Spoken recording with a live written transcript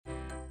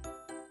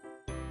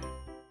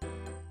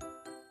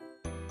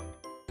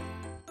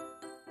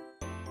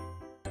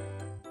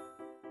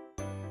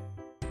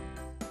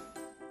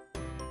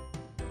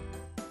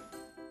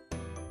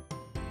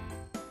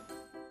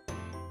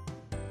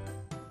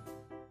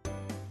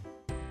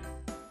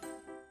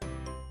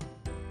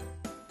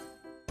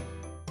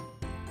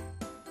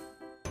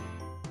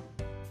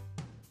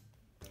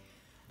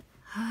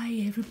Hi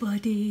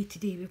everybody,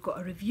 today we've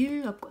got a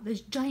review. I've got this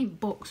giant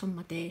box on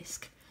my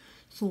desk,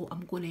 so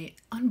I'm going to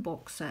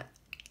unbox it,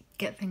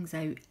 get things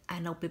out,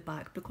 and I'll be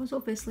back because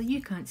obviously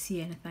you can't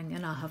see anything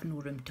and I have no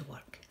room to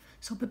work.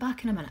 So I'll be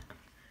back in a minute.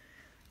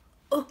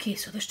 Okay,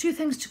 so there's two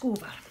things to go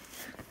over.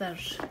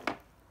 There's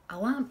a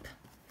lamp,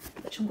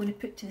 which I'm going to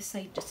put to the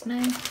side just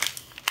now,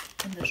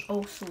 and there's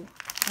also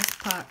this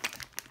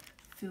pack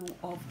full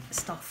of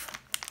stuff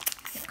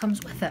that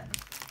comes with it.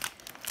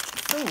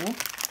 So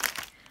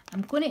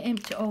I'm going to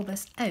empty all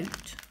this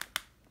out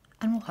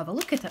and we'll have a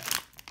look at it.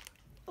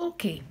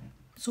 Okay,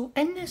 so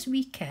in this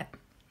wee kit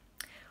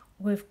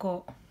we've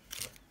got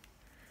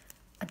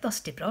a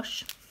dusty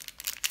brush.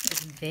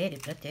 It's very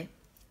pretty.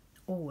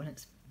 Oh, and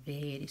it's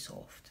very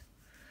soft.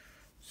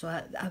 So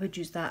I would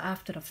use that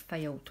after I've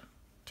filed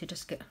to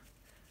just get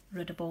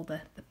rid of all the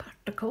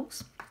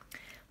particles.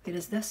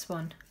 Whereas this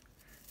one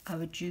I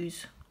would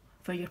use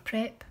for your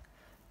prep.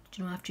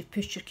 Do you know, after you've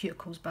pushed your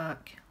cuticles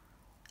back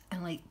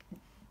and like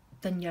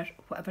done your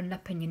whatever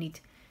nipping you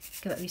need,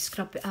 give it a wee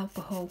scrub with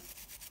alcohol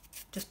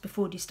just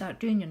before you start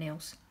doing your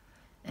nails.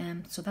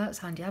 So that's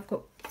handy. I've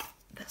got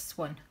this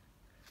one,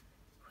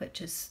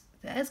 which is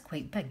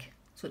quite big,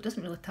 so it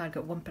doesn't really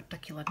target one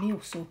particular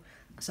nail, so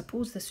I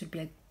suppose this would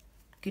be a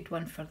good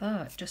one for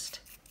that, just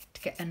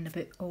to get in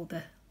about all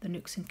the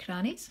nooks and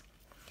crannies.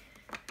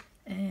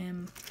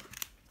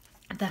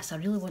 This, I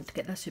really want to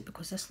get this out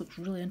because this looks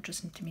really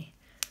interesting to me.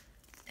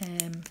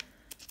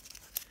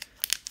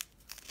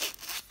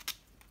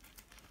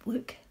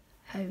 Look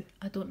how,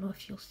 I don't know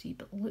if you'll see,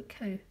 but look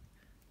how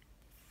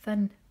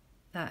thin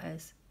that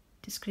is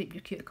to scrape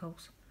your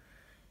cuticles.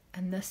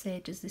 And this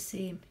edge is the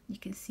same. You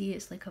can see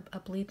it's like a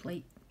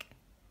blade-like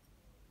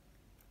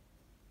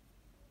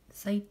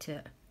side to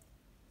it.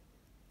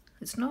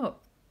 It's not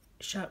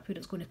sharp where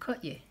it's going to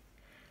cut you,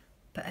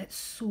 but it's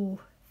so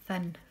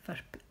thin for,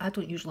 I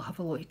don't usually have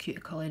a lot of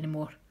cuticle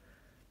anymore.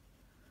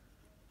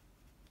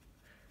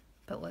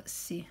 But let's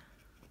see.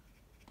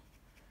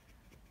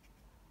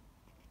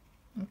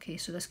 Okay,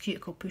 so this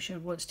cuticle pusher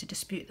wants to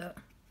dispute that.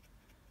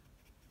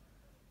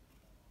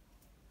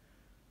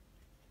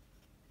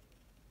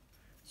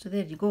 So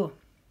there you go.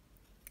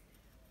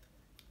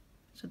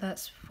 So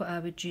that's what I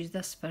would use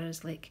this for,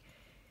 is like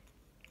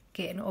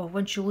getting it off.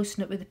 Once you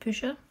loosen it with the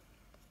pusher,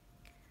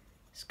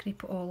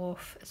 scrape it all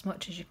off as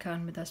much as you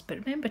can with this.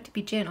 But remember to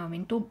be gentle. I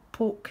mean, don't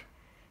poke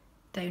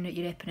down at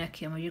your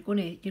epinicium or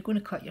you're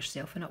gonna cut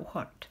yourself and it'll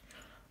hurt.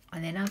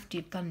 And then after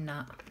you've done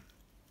that,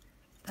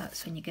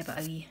 that's when you give it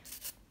a wee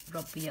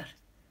rub with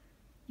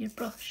your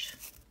brush,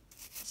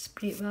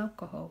 spray it with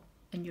alcohol,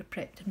 and you're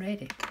prepped and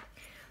ready.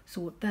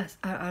 So this,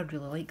 I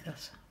really like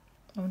this.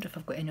 I wonder if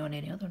I've got any on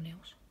any other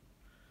nails.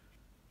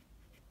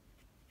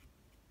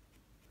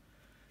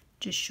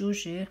 Just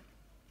shows you. I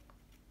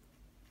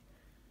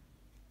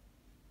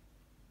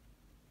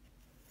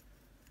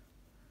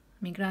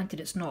mean, granted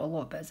it's not a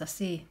lot, but as I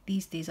say,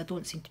 these days I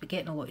don't seem to be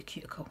getting a lot of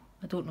cuticle.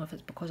 I don't know if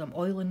it's because I'm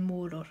oiling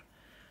more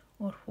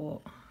or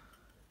what.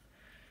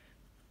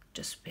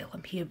 Just while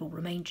I'm here, we'll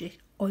remind you,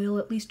 oil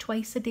at least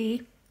twice a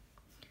day.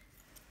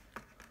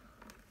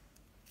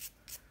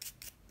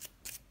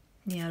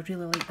 Yeah, I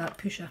really like that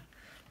pusher.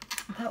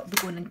 That'll be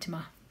going into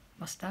my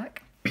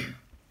stack.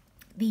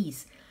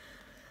 These,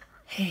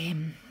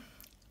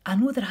 I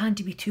know they're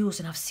handy wee tools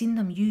and I've seen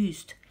them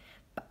used,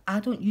 but I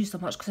don't use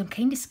them much because I'm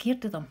kind of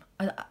scared of them.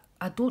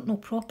 I don't know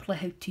properly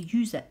how to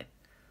use it,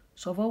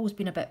 so I've always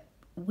been a bit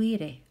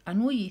wary. I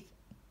know you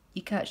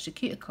catch the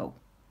cuticle.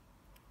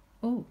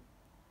 Oh.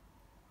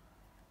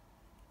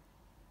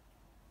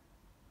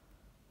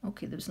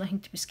 Okay, there was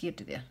nothing to be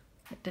scared of there.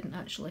 It didn't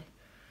actually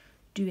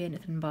do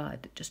anything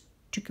bad. It just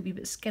took a wee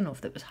bit of skin off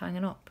that was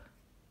hanging up.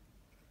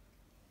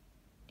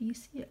 Do you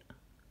see it?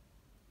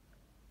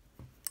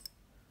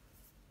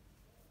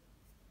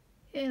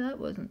 Yeah, that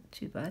wasn't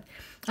too bad.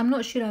 I'm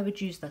not sure I would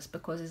use this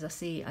because, as I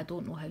say, I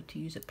don't know how to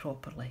use it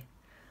properly.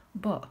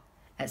 But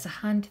it's a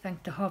handy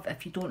thing to have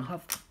if you don't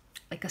have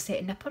like a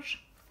set of nippers.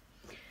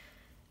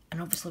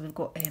 And obviously we've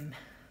got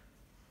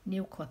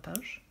nail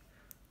clippers.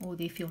 Oh,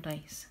 they feel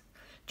nice.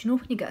 Do you know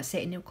when you get a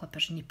set of nail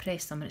clippers and you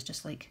press them and it's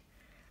just like,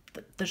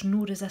 there's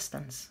no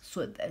resistance,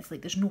 so it's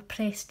like there's no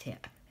press to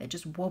it, it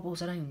just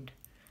wobbles around.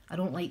 I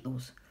don't like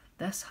those.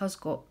 This has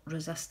got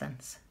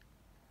resistance.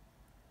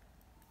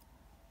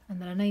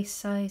 And they're a nice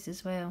size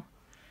as well.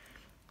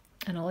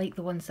 And I like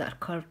the ones that are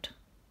curved,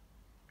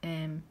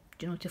 do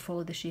you know, to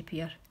follow the shape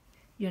of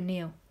your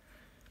nail.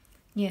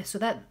 Yeah, so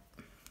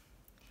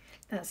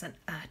that's an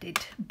added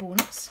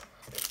bonus.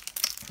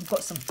 I've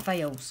got some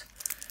files.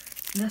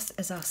 This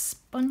is a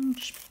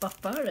sponge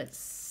buffer. It's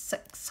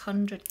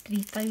 600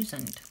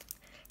 3000.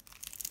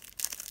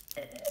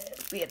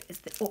 Where is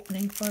the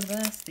opening for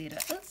this? There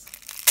it is.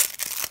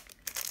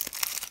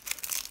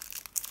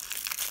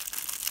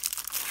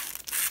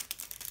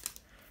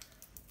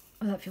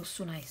 Oh, that feels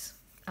so nice.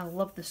 I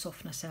love the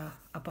softness of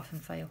a buff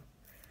and file.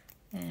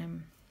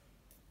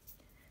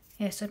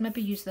 Yeah, so I'd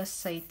maybe use this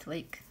side to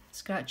like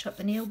scratch up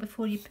the nail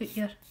before you put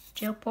your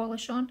gel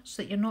polish on,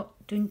 so that you're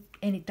not doing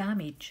any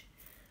damage.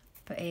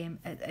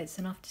 but it's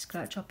enough to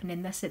scratch up, and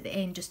then this at the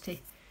end just to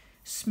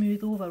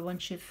smooth over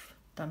once you've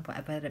done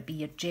whatever, it be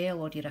your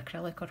gel or your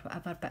acrylic or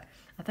whatever. But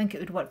I think it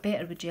would work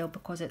better with gel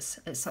because it's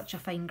such a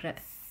fine grit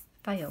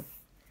file.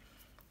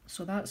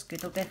 So that's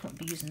good, I'll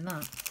definitely be using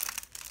that.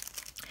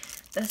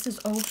 This is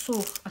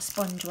also a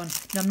sponge one.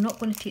 Now I'm not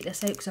going to take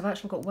this out because I've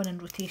actually got one in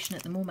rotation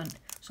at the moment,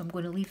 so I'm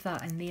going to leave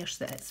that in there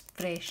so that it's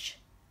fresh,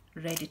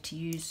 ready to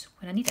use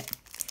when I need it.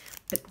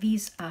 But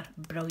these are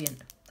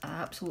brilliant. I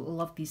absolutely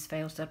love these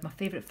files. They're my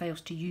favourite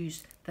files to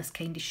use, this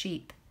kind of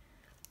shape.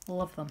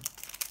 Love them.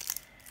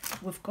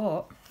 We've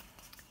got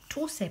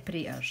toe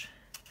separators.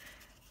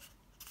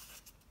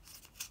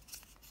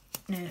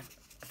 Now,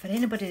 for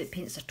anybody that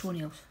paints their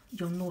toenails,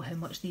 you'll know how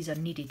much these are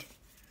needed.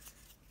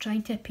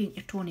 Trying to paint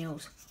your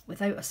toenails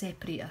without a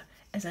separator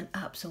is an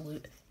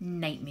absolute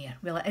nightmare.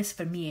 Well, it is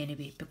for me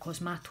anyway,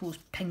 because my toes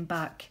ping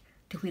back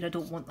to where I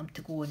don't want them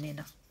to go, and then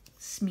I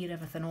smear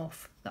everything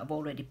off that I've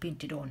already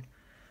painted on.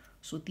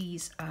 So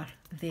these are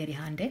very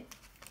handy.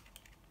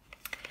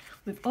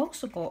 We've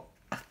also got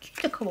a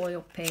cuticle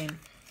oil pen.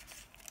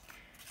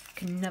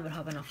 Can never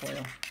have enough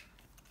oil.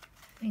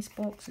 Nice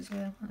box as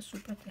well, that's so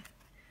pretty.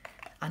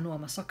 I know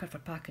I'm a sucker for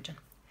packaging.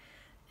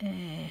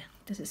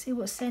 Does it say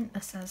what scent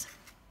this is?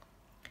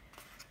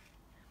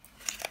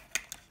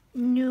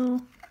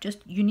 No,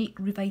 just unique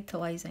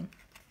revitalising.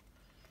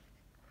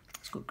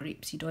 It's got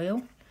grapeseed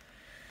oil,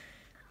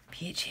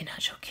 PHA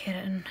natural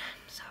keratin,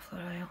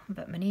 safflower oil,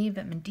 vitamin A,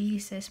 vitamin D,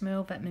 sesame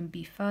oil, vitamin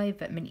B5,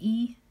 vitamin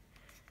E.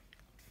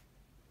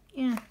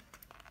 Yeah.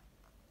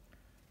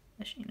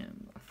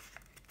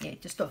 Yeah,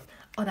 just all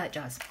that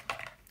jazz.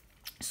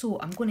 So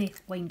I'm going to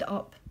wind it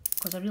up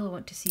because I really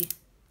want to see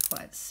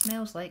what it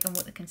smells like and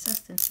what the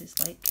consistency is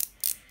like.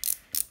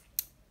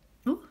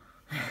 Ooh,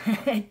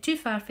 too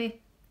farfy.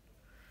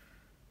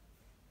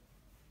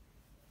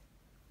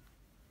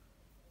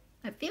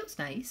 It feels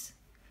nice.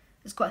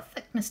 It's got a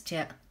thickness to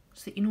it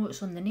so that you know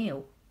it's on the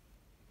nail,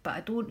 but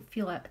I don't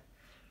feel it,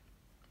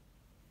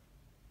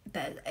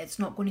 that it's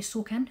not going to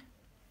soak in.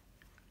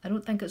 I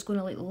don't think it's going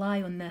to like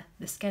lie on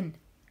the skin.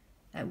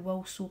 It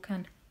will soak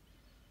in.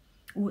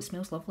 Oh, it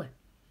smells lovely.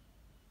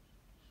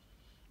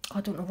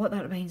 I don't know what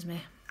that reminds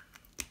me,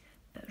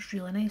 but it's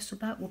really nice. So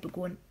that will be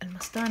going in my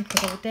stand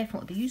because I will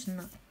definitely be using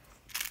that.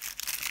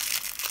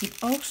 You've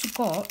also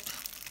got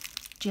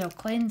gel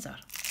cleanser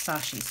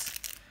sachets.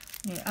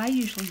 Now, I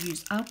usually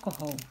use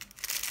alcohol.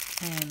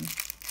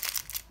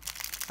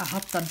 I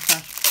have done for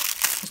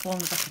as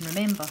long as I can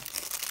remember.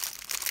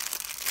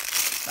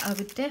 But I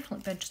would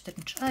definitely be interested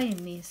in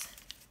trying these.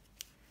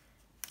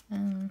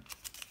 So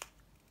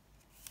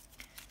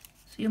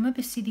you'll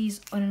maybe see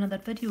these on another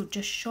video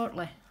just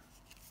shortly,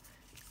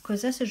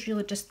 because this is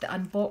really just the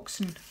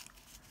unboxing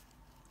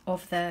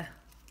of the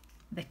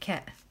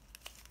kit.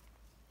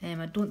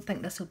 I don't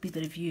think this will be the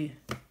review,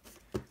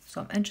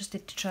 so I'm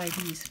interested to try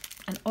these.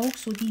 And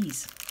also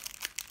these,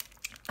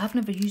 I've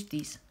never used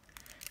these.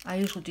 I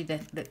usually do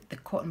the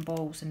cotton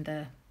balls and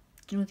do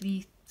you know the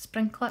wee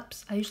spring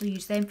clips? I usually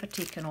use them for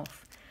taking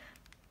off.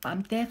 But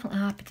I'm definitely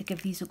happy to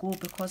give these a go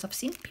because I've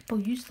seen people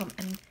use them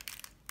and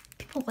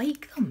people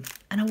like them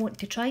and I want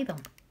to try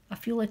them. I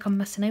feel like I'm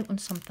missing out on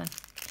something.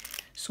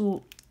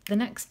 So the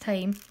next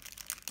time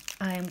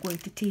I am going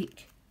to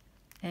take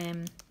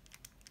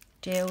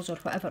gels or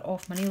whatever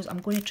off my nails,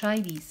 I'm going to try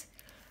these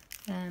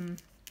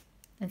and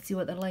see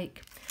what they're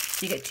like.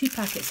 So you get 2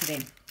 packets of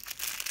them,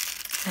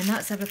 and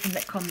that's everything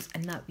that comes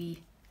in that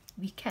wee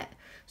kit.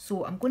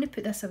 So I'm going to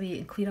put this away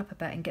and clear up a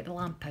bit and get the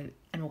lamp out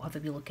and we'll have a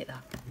wee look at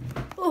that.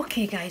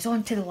 Okay guys,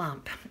 on to the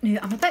lamp. Now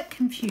I'm a bit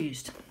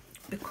confused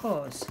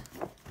because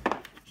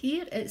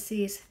here it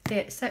says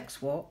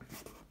 36 watt,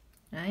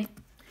 right?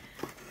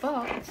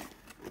 But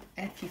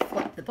if you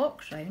flip the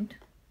box round,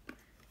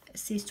 it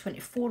says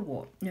 24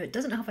 watt. Now it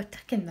doesn't have a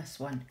tick in this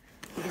one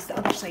because the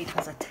other side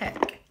has a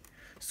tick.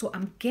 So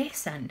I'm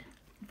guessing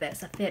that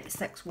it's a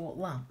 36 watt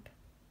lamp.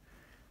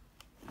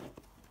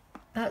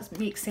 That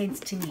makes sense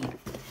to me.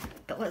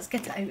 But let's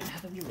get it out and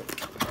have a wee look.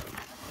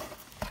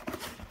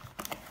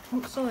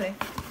 Oh, sorry.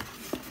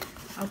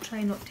 I'll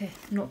try not to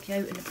knock you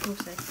out in the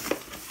process.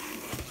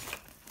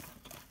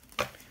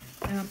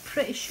 And I'm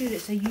pretty sure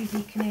it's a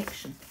UV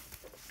connection.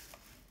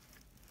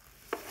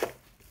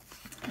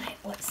 Right,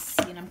 let's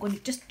see. And I'm going to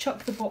just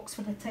chuck the box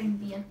for the time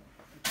being.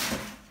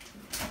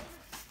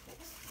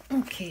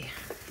 Okay,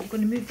 I'm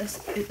going to move this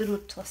out the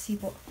road till I see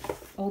what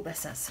all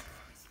this is.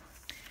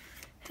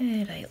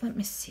 Right, let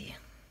me see.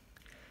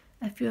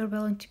 If you are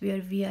willing to be our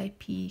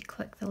VIP,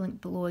 click the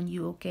link below and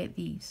you will get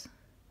these.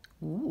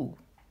 Ooh.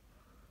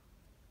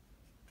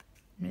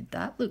 Now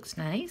that looks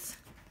nice.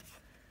 If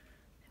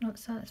you're not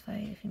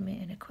satisfied, if you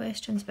make any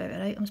questions about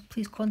our items,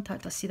 please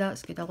contact us. See,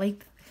 that's good. I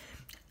like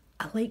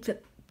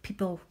that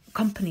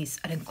companies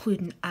are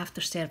including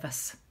after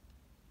service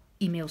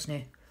emails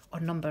now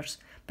or numbers,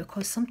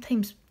 because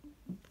sometimes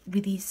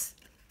with these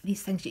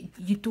things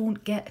you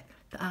don't get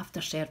the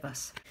after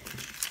service.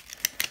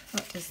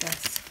 What is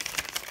this?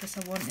 Because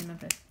I want to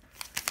maybe.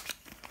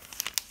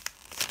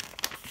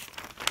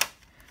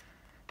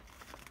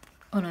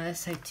 Oh no,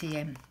 this is how to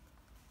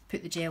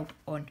put the gel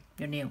on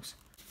your nails.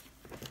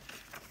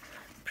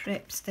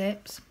 Prep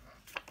steps.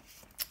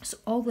 So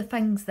all the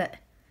things that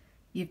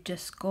you've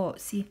just got,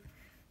 see,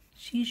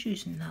 she's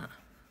using that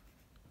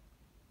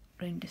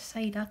round the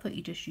side. I thought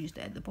you just used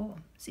it at the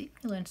bottom. See,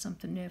 you learn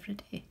something new every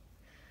day.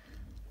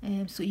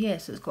 So yeah,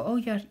 so it's got all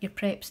your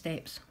prep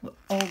steps with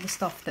all the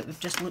stuff that we've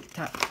just looked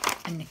at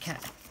in the kit.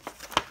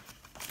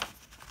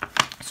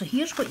 So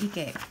here's what you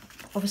get.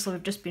 Obviously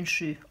we've just been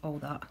through all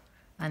that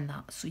and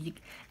that. So it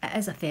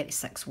is a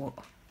 36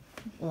 watt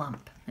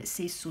lamp. It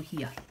says so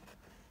here.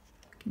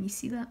 Can you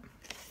see that?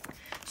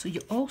 So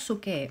you also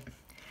get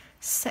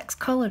 6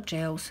 colour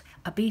gels,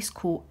 a base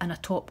coat and a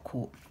top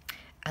coat.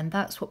 And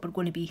that's what we're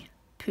going to be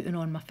putting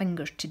on my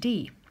fingers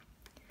today.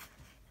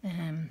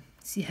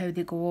 See how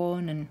they go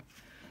on and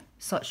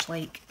such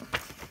like.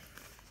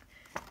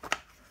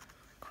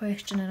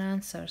 Question and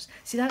answers.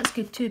 See, that's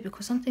good too,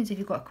 because sometimes if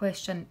you've got a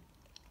question,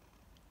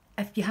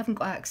 if you haven't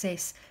got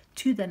access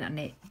to the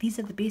internet, these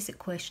are the basic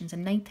questions,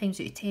 and 9 times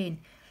out of 10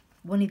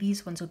 one of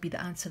these ones will be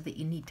the answer that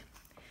you need.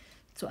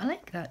 So I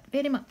like that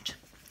very much.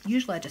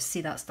 Usually I just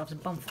say that stuff's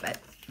bump, but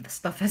the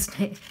stuff isn't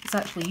it? It's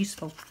actually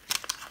useful.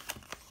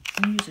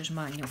 User's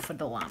manual for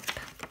the lamp.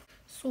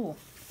 So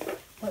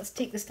let's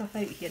take the stuff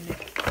out here now.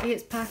 The way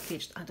it's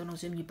packaged, I don't know,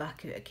 zoom you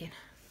back out again.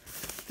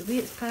 The way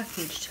it's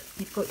packaged,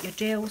 you've got your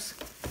gels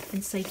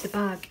inside the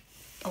bag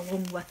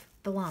along with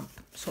the lamp.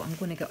 So I'm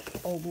going to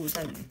get all those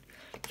out.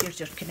 Here's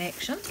your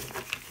connection.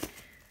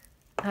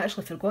 I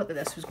actually forgot that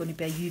this was going to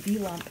be a UV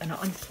lamp, and I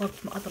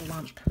unplugged my other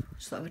lamp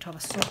so that I would have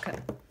a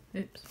socket.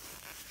 Oops.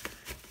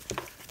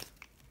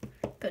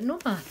 But no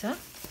matter.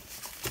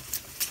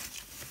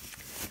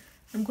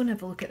 I'm going to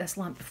have a look at this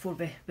lamp before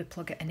we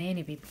plug it in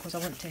anyway, because I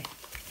want to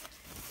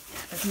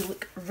have a wee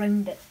look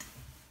around it.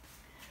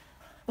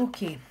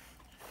 Okay.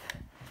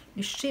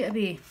 Now straight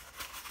away,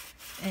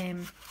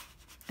 and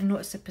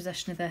notice the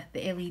position of the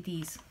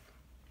LEDs.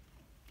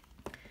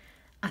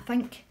 I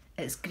think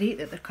it's great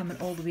that they're coming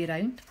all the way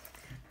around.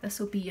 This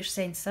will be your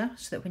sensor,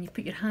 so that when you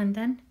put your hand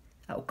in,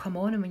 it'll come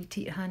on, and when you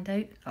take your hand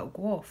out, it'll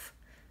go off,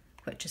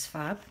 which is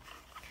fab.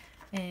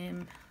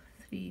 3,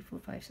 4,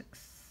 5,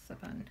 6,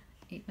 7,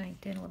 8, 9,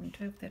 10, 11,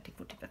 12, 13,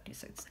 14, 15,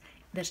 16.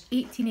 There's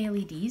 18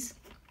 LEDs,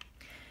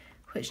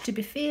 which, to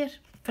be fair,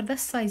 for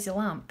this size of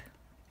lamp,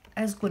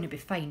 is going to be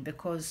fine,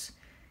 because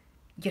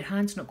your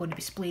hand's not going to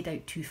be splayed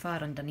out too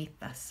far underneath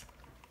this.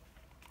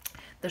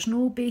 There's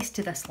no base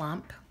to this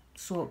lamp,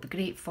 so it'll be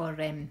great for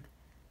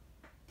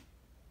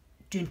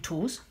doing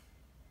toes.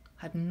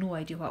 I had no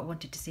idea what I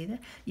wanted to say there.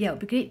 Yeah, it'll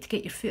be great to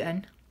get your foot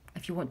in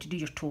if you want to do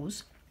your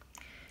toes.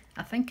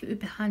 I think it would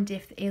be handy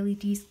if the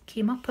LEDs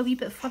came up a wee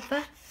bit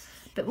further,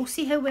 but we'll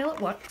see how well it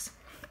works.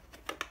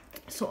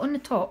 So on the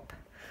top,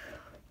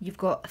 you've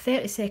got a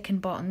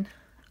 30-second button,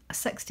 a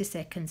 60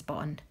 seconds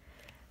button,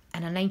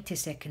 and a 90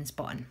 seconds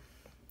button.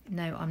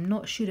 Now, I'm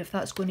not sure if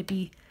that's going to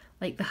be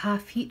like the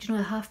half heat, do you know,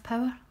 the half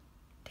power,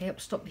 to help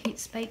stop the heat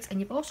spikes. And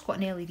you've also got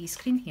an LED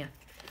screen here.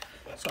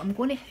 So I'm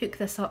going to hook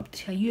this up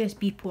to a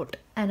USB port,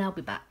 and I'll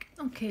be back.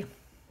 Okay,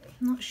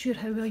 I'm not sure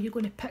how well you're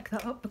going to pick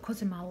that up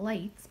because of my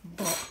lights,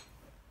 but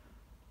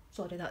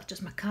sorry, that's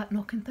just my cat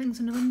knocking things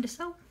on the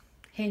windowsill.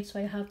 Hence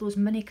why I have those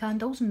mini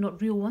candles and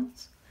not real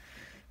ones.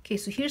 Okay,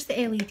 so here's the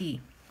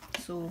LED.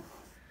 So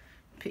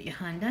put your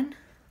hand in,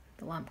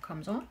 the lamp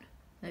comes on,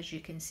 as you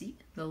can see,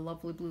 the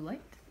lovely blue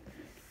light.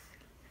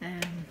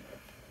 It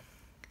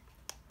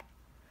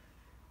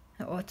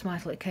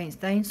automatically counts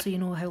down, so you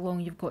know how long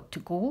you've got to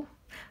go.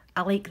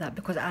 I like that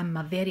because I'm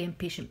a very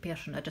impatient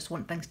person. I just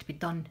want things to be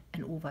done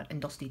and over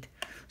and dusted.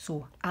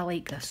 So I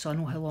like this, so I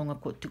know how long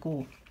I've got to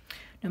go.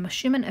 Now I'm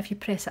assuming if you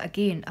press it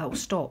again, it'll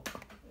stop.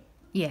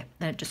 Yeah,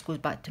 then it just goes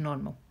back to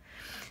normal.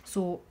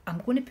 So I'm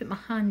going to put my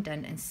hand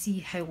in and see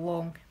how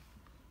long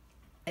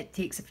it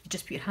takes if you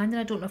just put your hand in.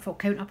 I don't know if I'll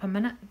count up a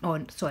minute. Oh,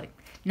 sorry,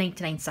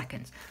 99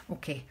 seconds.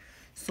 Okay,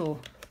 so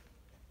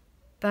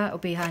that'll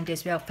be handy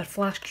as well for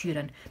flash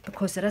curing,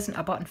 because there isn't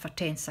a button for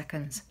 10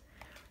 seconds.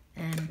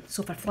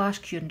 So for flash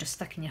curing, just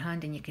sticking your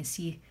hand in, you can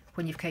see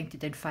when you've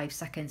counted down 5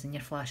 seconds and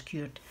you're flash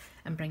cured,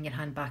 and bring your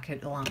hand back out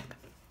the lamp.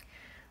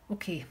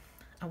 Okay,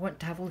 I want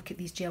to have a look at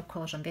these gel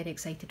colours. I'm very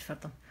excited for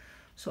them.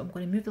 So I'm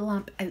going to move the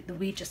lamp out the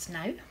way just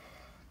now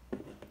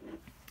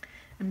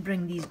and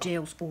bring these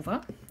gels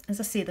over.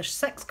 As I say, there's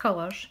 6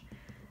 colours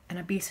and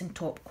a base and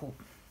top coat.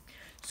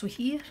 So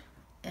here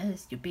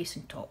is your base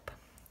and top.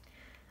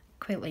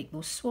 Quite like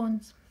those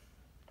swans.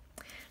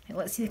 Now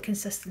let's see the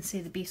consistency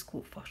of the base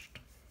coat first.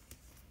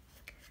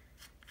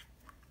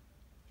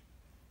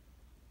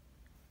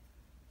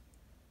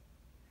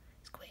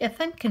 It's quite a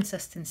thin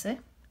consistency,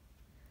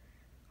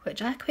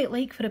 which I quite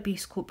like for a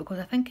base coat, because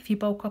I think if you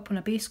bulk up on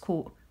a base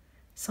coat,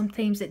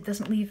 sometimes it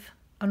doesn't leave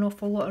an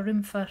awful lot of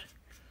room for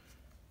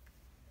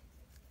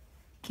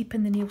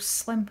keeping the nails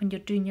slim when you're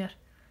doing your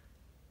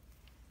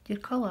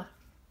colour.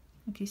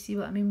 Do you see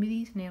what I mean with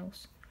these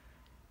nails?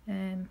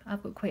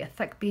 I've got quite a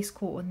thick base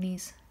coat on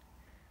these,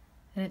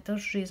 and it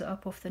does raise it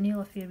up off the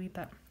nail a fair wee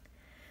bit.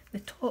 The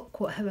top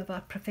coat, however, I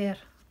prefer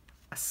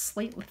a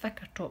slightly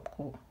thicker top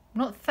coat.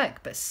 Not thick,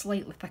 but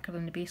slightly thicker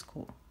than the base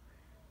coat.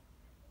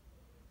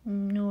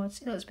 No, I'd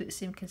say that's about the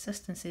same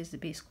consistency as the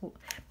base coat.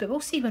 But we'll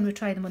see when we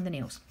try them on the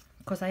nails,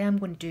 because I am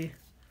going to do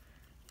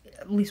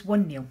at least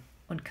one nail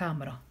on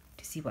camera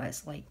to see what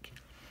it's like.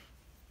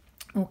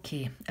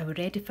 Okay, are we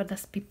ready for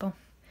this, people?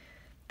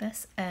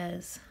 This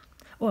is...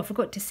 Oh, I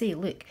forgot to say,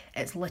 look,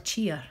 it's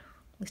Lacheer.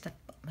 At least I'm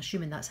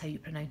assuming that's how you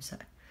pronounce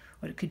it.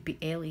 Or it could be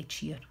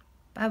Lacheer.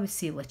 But I would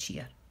say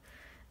Lacheer.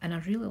 And I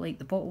really like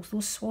the bottles.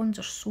 Those swans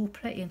are so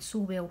pretty and so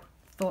well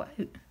thought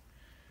out.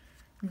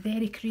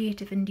 Very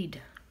creative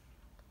indeed.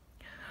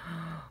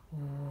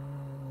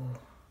 Oh,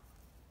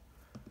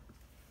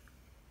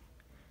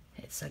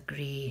 it's a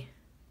grey.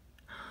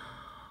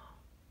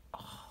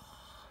 Oh.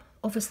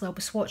 Obviously I'll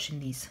be swatching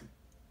these,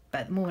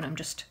 but at the moment I'm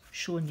just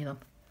showing you them.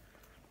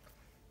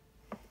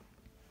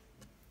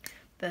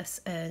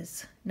 This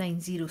is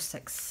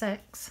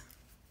 9066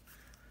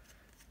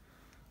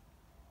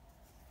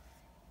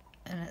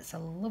 and it's a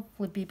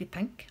lovely baby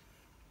pink.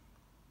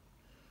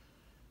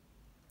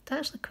 It's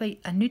actually quite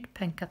a nude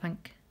pink, I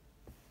think.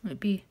 It'd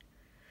be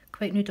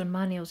quite nude on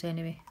my nails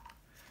anyway.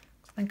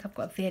 I think I've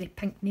got a very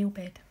pink nail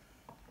bed.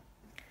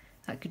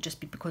 That could just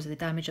be because of the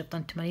damage I've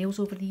done to my nails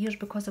over the years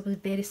because I was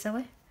very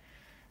silly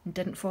and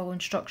didn't follow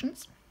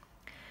instructions.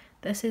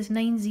 This is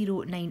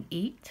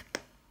 9098.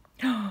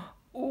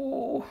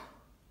 Oh,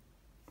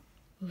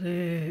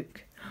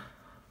 look.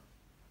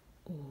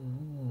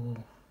 Oh,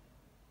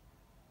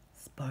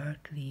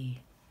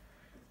 sparkly.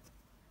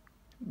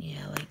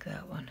 Yeah, I like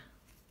that one.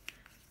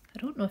 I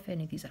don't know if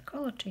any of these are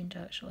colour change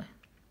actually.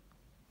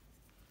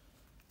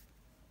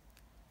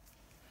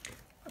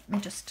 Let me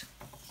just...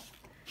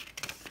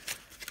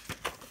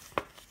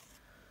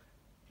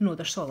 No,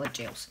 they're solid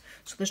gels.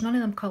 So there's none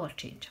of them colour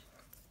change.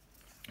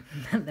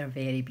 They're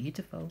very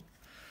beautiful.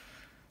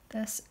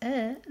 This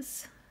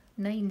is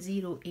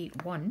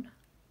 9081.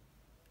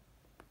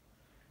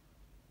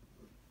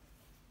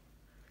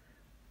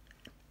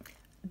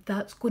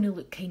 That's going to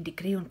look kind of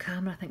grey on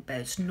camera, I think,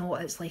 but it's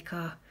not. It's like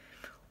a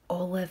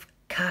olive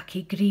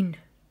khaki green.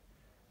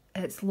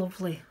 It's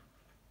lovely.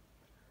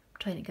 I'm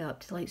trying to get up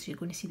to the light so you're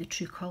going to see the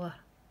true colour.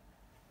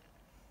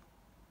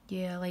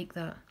 Yeah, I like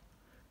that.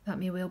 That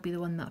may well be the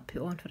one that I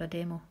put on for a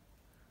demo.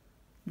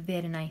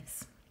 Very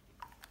nice.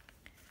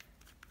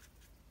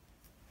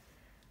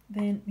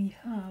 Then we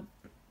have...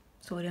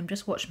 Sorry, I'm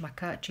just watching my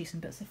cat chasing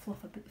bits of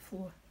fluff about the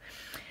floor.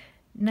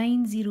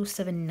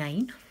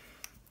 9079.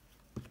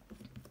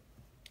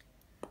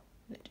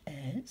 Which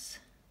is...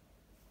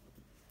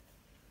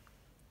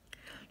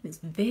 It's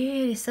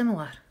very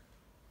similar.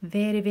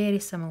 Very, very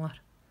similar.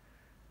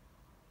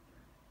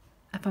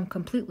 If I'm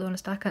completely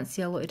honest, I can't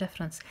see a lot of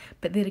difference.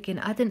 But there again,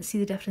 I didn't see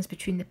the difference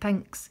between the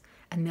pinks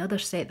and the other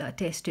set that I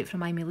tested out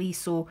from Amy Lee,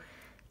 so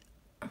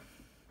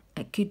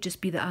it could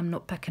just be that I'm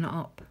not picking it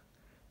up.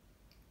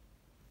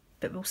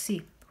 But we'll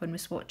see when we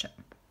swatch it.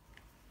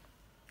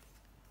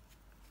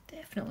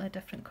 Definitely a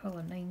different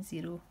colour,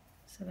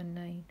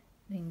 9079,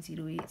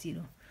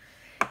 9080.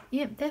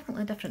 Yep,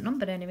 definitely a different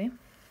number anyway.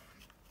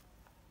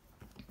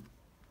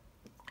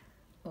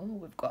 Oh,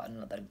 we've got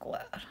another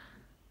glitter.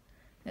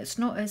 It's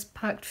not as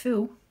packed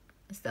full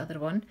as the other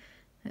one.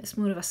 It's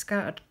more of a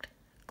scattered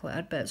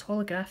glitter, but it's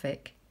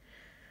holographic,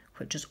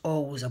 which is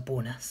always a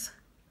bonus.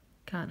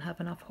 Can't have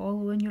enough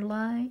holo in your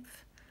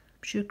life.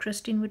 I'm sure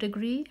Christine would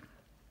agree.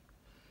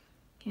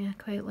 Yeah, I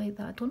quite like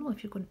that. I don't know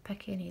if you're going to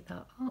pick any of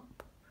that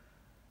up.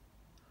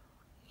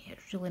 Yeah,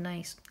 it's really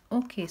nice.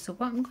 Okay, so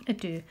what I'm going to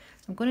do is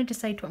I'm going to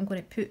decide what I'm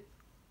going to put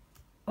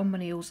on my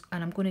nails,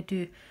 and I'm going to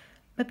do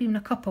maybe even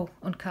a couple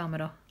on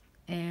camera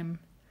and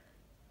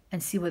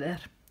see what they're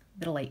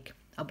like.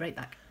 I'll be right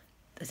back.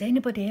 Does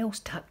anybody else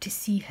tap to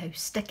see how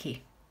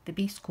sticky the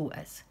base coat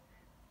is?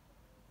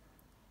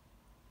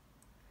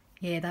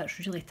 Yeah, that's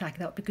really tacky.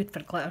 That would be good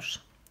for glitters,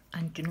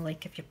 and you know,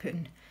 like if you're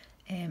putting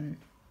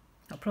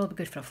that'll probably be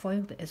good for a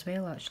foil as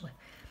well actually,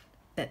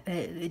 but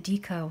the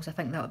decals I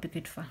think that would be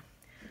good for.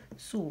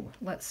 So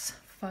let's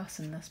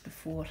fasten this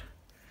before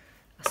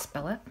I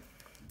spill it,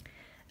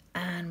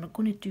 and we're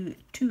going to do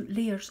 2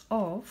 layers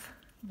of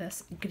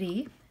this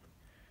grey.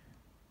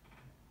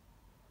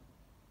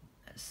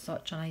 It's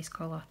such a nice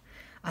colour.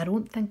 I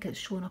don't think it's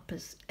showing up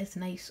as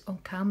nice on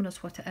camera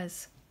as what it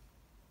is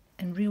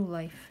in real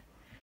life.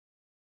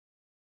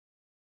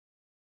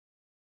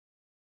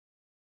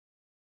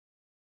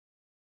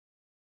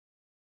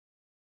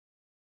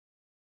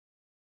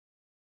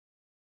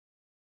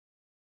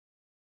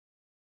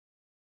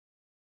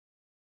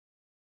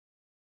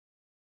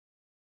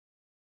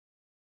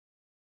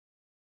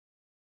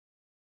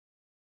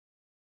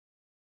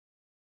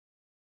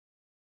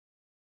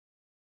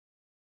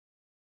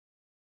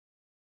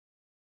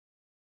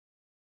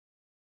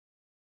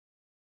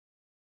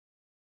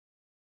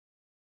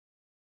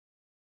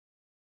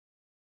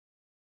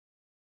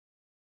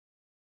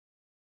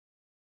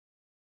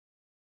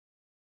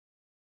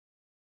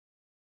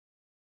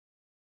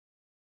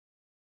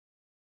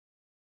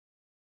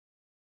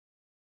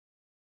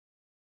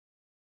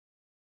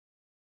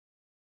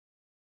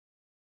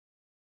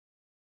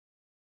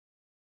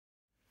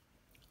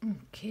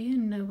 Okay,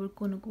 and now we're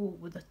going to go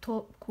with the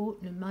top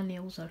coat. Now my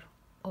nails are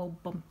all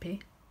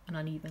bumpy, and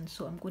uneven,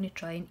 so I'm going to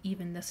try and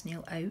even this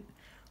nail out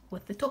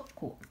with the top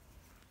coat.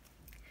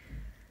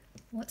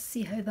 Let's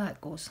see how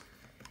that goes.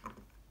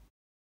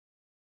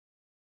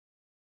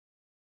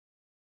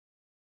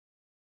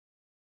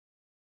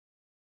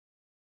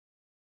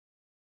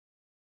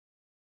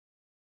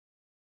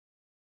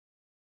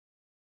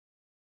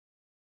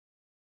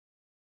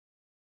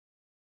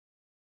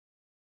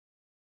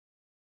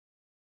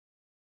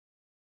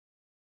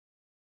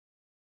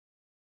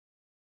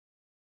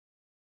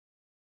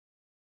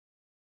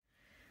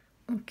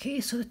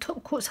 Okay, so the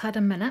top coat's had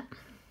a minute.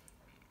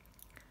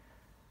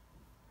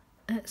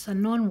 It's a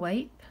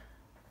non-wipe.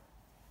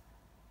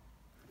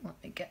 Let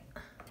me get...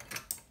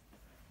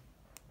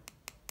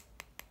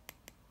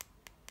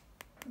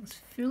 It's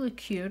fully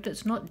cured,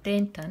 it's not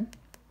denting.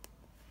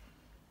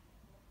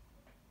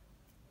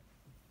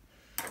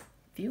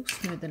 Feels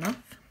smooth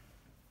enough.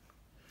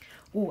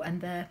 Oh,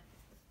 and the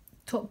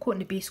top coat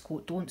and the base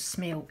coat don't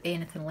smell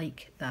anything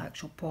like the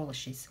actual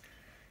polishes.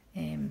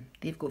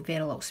 They've got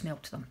very little smell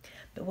to them.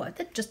 But what I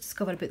did just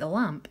discover about the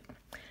lamp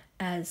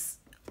is,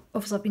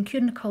 obviously I've been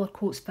curing the colour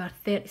coats for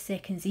 30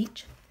 seconds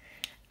each,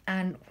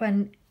 and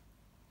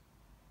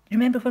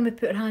remember when we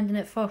put our hand in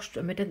it first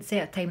and we didn't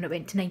set a time and it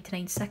went to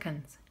 99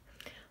 seconds?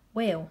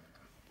 Well,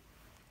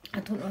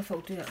 I don't know if I'll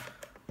do it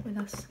with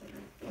this.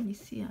 Can you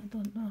see it? I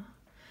don't know.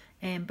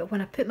 But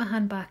when I put my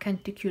hand back in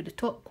to cure the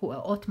top coat, it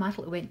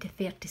automatically went to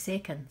 30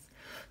 seconds.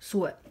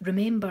 So it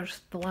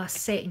remembers the last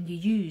setting you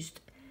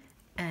used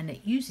and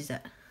it uses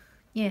it.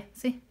 Yeah,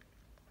 see?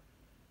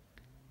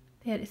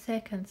 30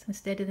 seconds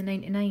instead of the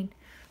 99.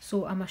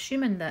 So I'm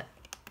assuming that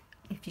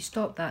if you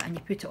stop that and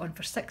you put it on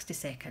for 60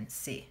 seconds,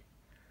 say,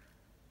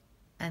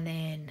 and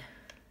then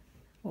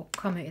we'll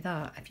come out of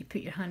that, if you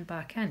put your hand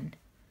back in,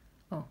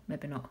 oh,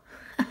 maybe not.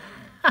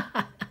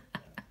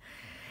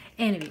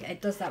 Anyway,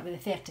 it does that with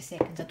the 30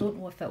 seconds. I don't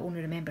know if it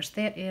only remembers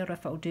 30 or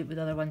if it'll do it with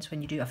other ones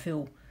when you do a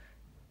full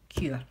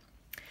cure.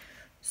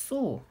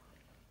 So,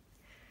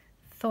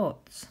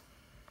 thoughts.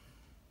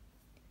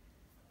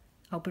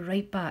 I'll be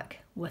right back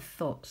with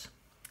thoughts.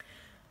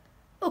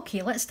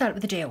 Okay, let's start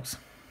with the gels.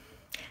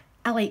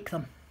 I like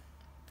them.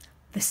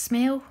 The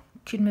smell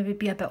could maybe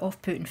be a bit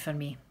off-putting for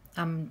me.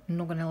 I'm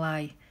not going to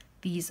lie.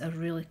 These are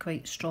really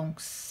quite strong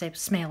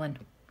smelling.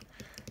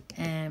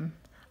 I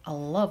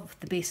love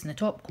the base and the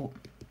top coat.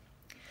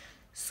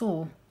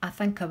 So I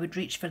think I would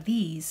reach for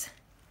these.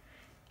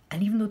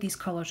 And even though these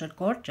colours are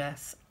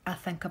gorgeous, I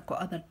think I've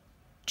got other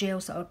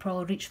gels that I would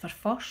probably reach for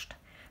first.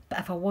 But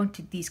if I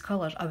wanted these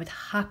colours, I would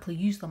happily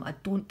use them. I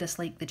don't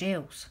dislike the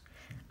gels.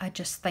 I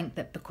just think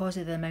that because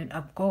of the amount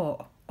I've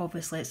got,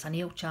 obviously it's a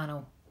nail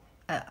channel,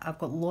 I've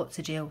got lots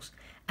of gels.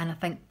 And I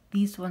think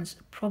these ones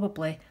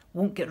probably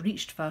won't get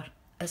reached for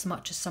as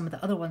much as some of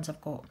the other ones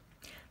I've got.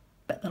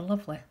 But they're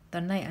lovely.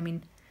 They're nice. I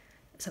mean,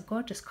 it's a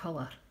gorgeous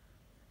colour.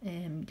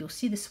 You'll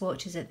see the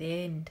swatches at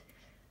the end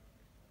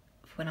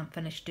when I'm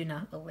finished doing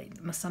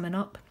my summing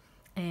up.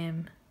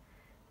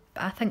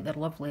 But I think they're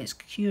lovely. It's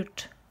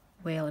cured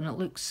well and it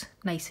looks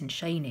nice and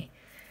shiny.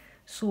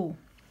 So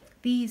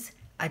these,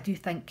 I do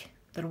think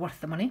they're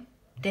worth the money.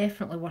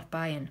 Definitely worth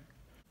buying.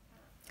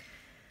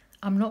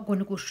 I'm not going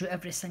to go through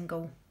every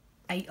single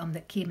item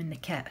that came in the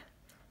kit.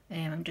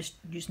 I'm just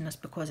using this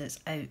because it's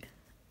out.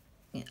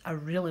 I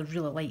really,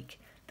 really like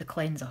the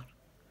cleanser.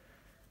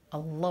 I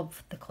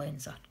love the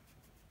cleanser.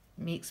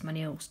 Makes my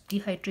nails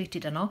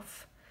dehydrated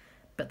enough,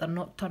 but they're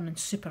not turning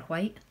super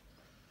white.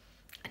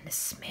 And the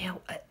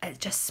smell, it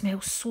just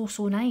smells so,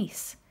 so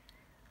nice.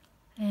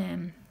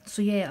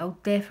 So yeah, I'll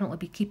definitely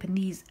be keeping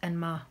these in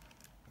my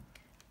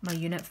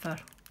unit for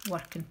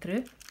working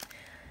through.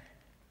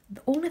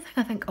 The only thing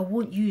I think I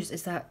won't use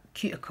is that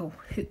cuticle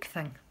hook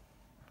thing.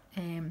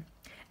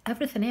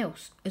 Everything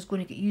else is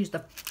going to get used.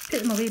 I've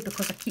put them away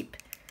because if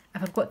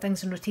I've got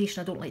things in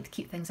rotation, I don't like to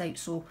keep things out.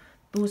 So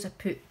those I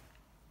put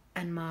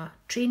in my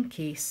train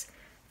case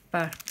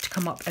to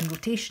come up in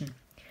rotation.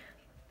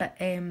 But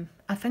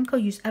I think I'll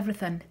use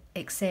everything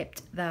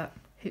except that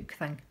hook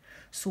thing.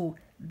 So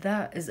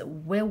that is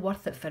well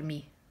worth it for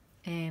me.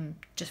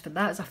 Just for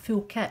that as a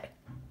full kit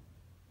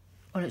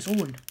on its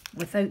own,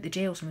 without the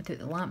gels and without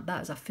the lamp.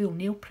 That is a full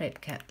nail prep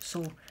kit.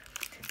 So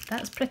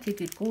that's pretty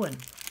good going.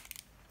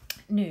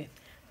 Now,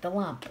 the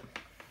lamp.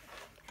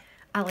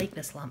 I like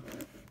this lamp.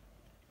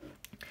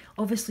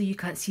 Obviously you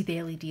can't see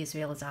the LED as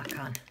well as I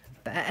can,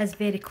 but it is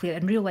very clear.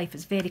 In real life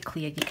it's very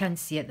clear, you can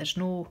see it, there's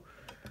no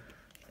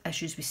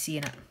issues with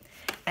seeing it.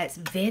 It's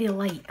very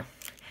light,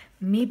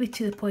 maybe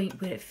to the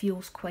point where it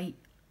feels quite,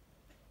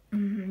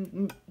 not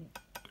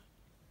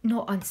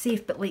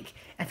unsafe, but like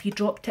if you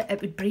dropped it,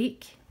 it would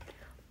break.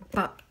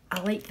 But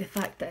I like the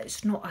fact that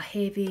it's not a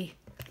heavy,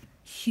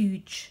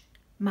 huge,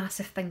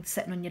 massive thing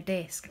sitting on your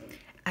desk.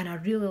 And I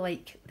really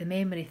like the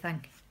memory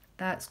thing.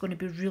 That's going to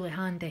be really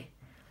handy.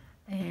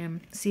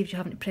 Saves you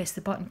having to press the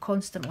button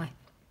constantly.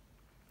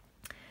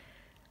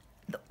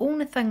 The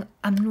only thing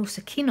I'm not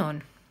so keen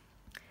on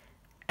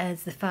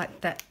is the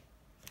fact that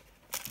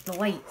the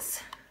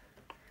lights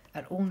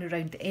are only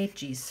around the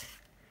edges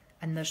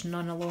and there's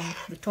none along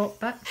the top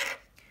bit.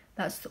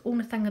 That's the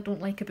only thing I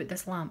don't like about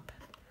this lamp.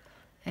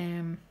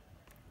 The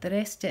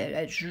rest of it,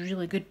 it's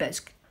really good, but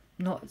it's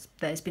not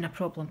that it's been a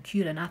problem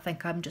curing. I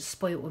think I'm just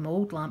spoilt with my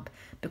old lamp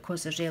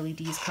because there's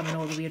LEDs coming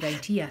all the way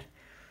around here.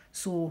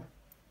 So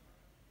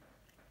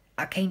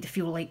I kind of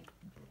feel like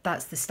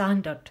that's the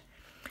standard.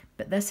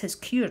 But this has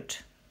cured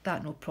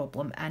that no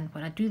problem, and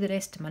when I do the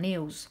rest of my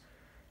nails,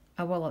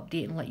 I will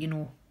update and let you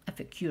know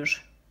if it cures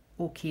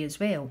okay as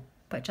well,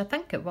 which I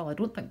think it will. I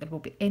don't think there will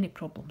be any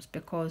problems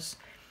because,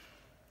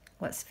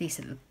 let's face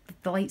it,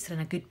 the lights are in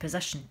a good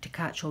position to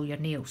catch all your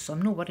nails, so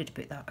I'm not worried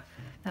about that.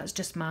 That's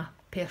just my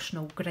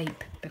personal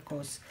gripe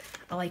because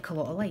I like a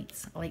lot of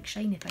lights. I like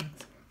shiny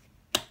things.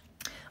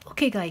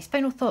 Okay guys,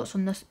 final thoughts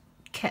on this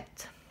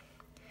kit.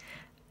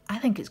 I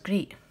think it's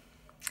great.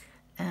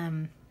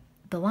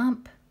 The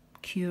lamp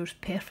cures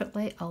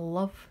perfectly. I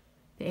love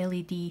the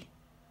LED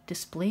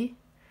display.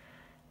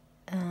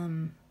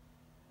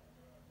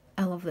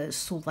 I love that it's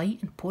so light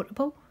and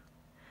portable.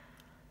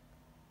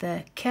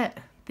 The kit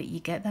that you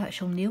get, the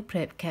actual nail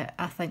prep kit,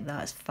 I think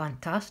that's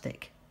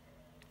fantastic.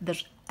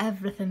 There's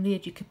everything there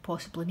you could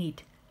possibly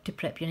need to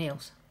prep your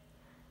nails.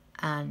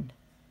 And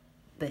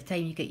by the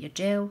time you get your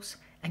gels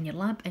and your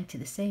lamp into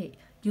the set,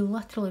 you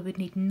literally would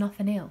need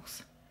nothing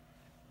else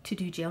to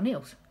do gel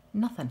nails.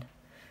 Nothing.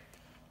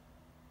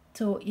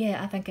 So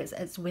yeah, I think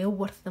it's well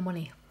worth the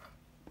money.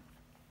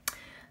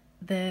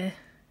 The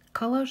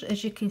colours,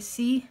 as you can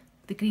see,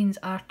 the greens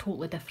are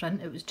totally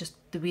different. It was just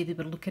the way they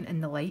were looking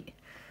in the light.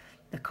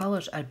 The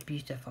colours are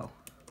beautiful.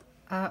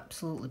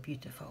 Absolutely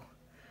beautiful.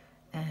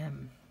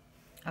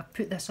 I've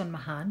put this on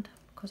my hand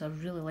because I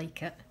really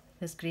like it,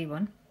 this grey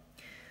one.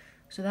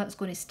 So that's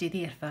going to stay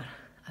there for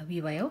a wee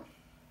while.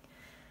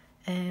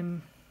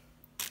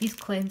 These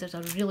cleansers,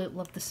 I really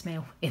love the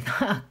smell.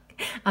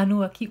 I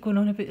know I keep going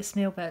on about the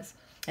smell, but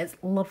it's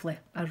lovely.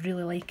 I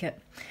really like it.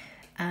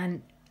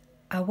 And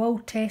I will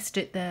test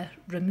out the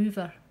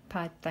remover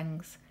pad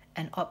things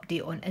and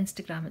update on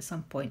Instagram at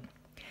some point.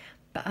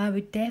 But I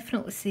would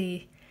definitely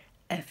say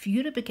if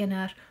you're a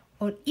beginner,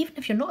 or even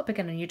if you're not a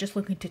beginner and you're just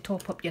looking to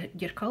top up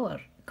your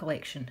colour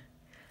collection,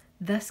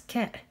 this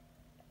kit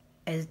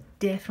is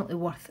definitely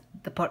worth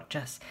the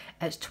purchase.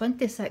 It's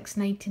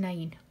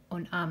 £26.99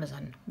 on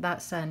Amazon.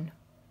 That's in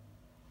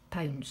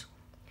pounds.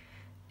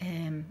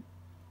 And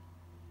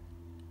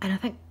I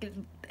think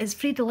it's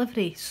free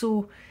delivery,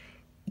 so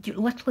you're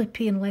literally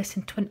paying less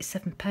than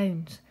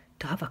 £27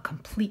 to have a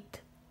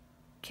complete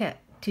kit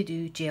to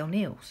do gel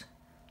nails.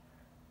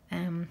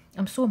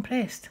 I'm so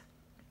impressed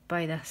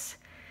by this,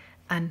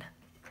 and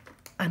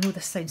I know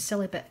this sounds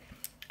silly, but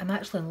I'm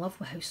actually in love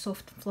with how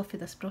soft and fluffy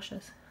this brush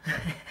is.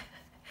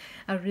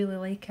 I really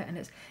like it, and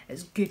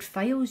it's good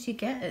files you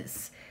get.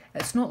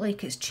 It's not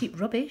like it's cheap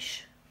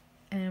rubbish.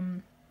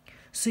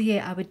 So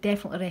yeah, I would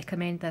definitely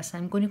recommend this.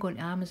 I'm going to go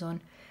into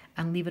Amazon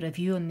and leave a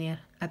review on there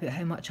about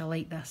how much I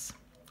like this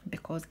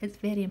because it's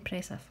very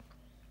impressive.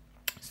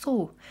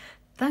 So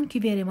thank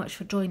you very much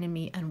for joining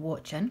me and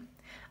watching.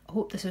 I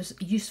hope this was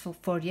useful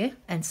for you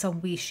in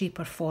some way, shape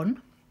or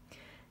form.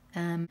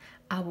 I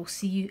will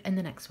see you in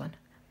the next one.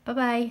 Bye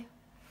bye.